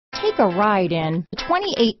Take a ride in the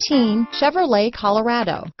 2018 Chevrolet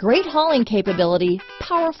Colorado. Great hauling capability,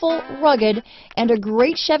 powerful, rugged, and a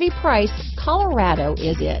great Chevy price, Colorado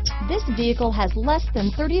is it. This vehicle has less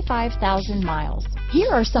than 35,000 miles.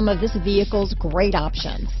 Here are some of this vehicle's great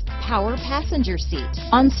options: power passenger seat,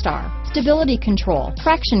 OnStar, stability control,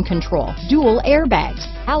 traction control, dual airbags,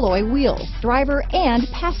 alloy wheels, driver and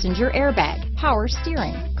passenger airbag, power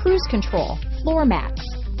steering, cruise control, floor mats,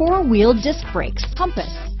 four-wheel disc brakes,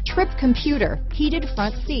 compass, trip computer, heated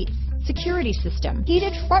front seats, security system,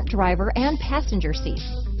 heated front driver and passenger seats,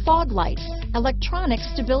 fog lights, electronic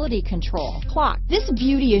stability control, clock. This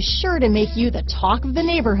beauty is sure to make you the talk of the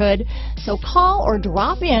neighborhood, so call or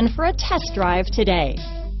drop in for a test drive today.